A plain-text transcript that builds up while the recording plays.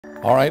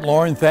All right,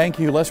 Lauren, thank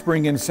you. Let's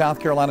bring in South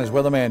Carolina's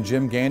weatherman,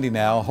 Jim Gandy,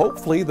 now.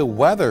 Hopefully the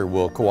weather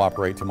will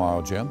cooperate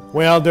tomorrow, Jim.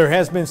 Well, there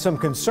has been some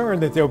concern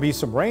that there'll be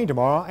some rain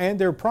tomorrow, and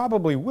there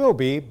probably will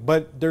be,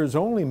 but there's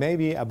only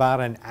maybe about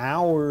an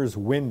hour's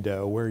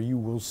window where you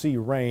will see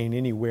rain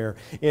anywhere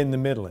in the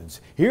Midlands.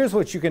 Here's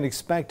what you can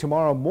expect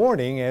tomorrow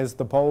morning as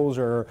the polls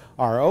are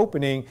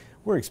opening.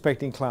 We're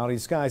expecting cloudy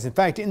skies. In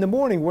fact, in the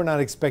morning, we're not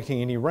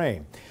expecting any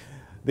rain.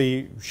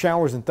 The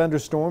showers and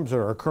thunderstorms that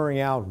are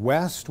occurring out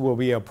west will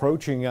be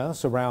approaching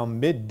us around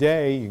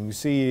midday. You can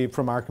see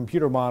from our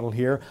computer model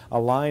here a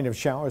line of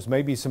showers,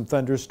 maybe some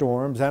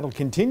thunderstorms. That'll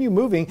continue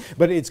moving,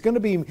 but it's going to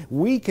be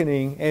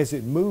weakening as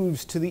it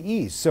moves to the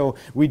east. So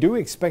we do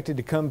expect it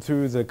to come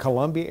through the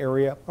Columbia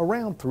area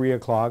around 3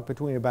 o'clock,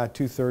 between about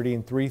 2:30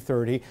 and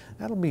 3:30.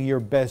 That'll be your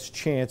best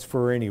chance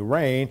for any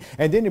rain.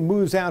 And then it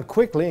moves out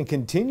quickly and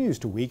continues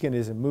to weaken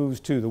as it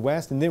moves to the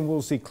west. And then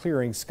we'll see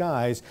clearing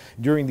skies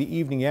during the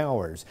evening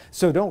hours.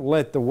 So don't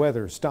let the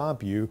weather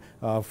stop you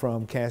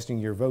from casting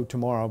your vote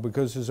tomorrow,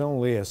 because there's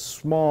only a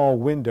small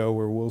window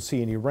where we'll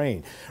see any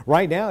rain.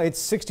 Right now it's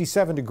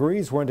 67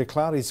 degrees. We're into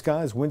cloudy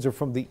skies. Winds are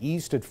from the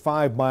east at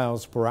 5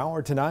 miles per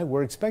hour. Tonight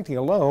we're expecting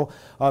a low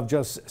of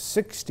just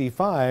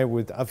 65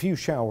 with a few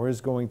showers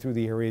going through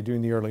the area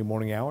during the early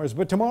morning hours.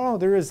 But tomorrow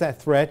there is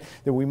that threat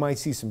that we might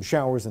see some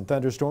showers and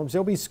thunderstorms.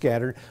 They'll be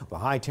scattered with a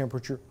high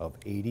temperature of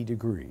 80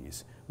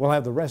 degrees. We'll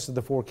have the rest of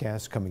the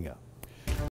forecast coming up.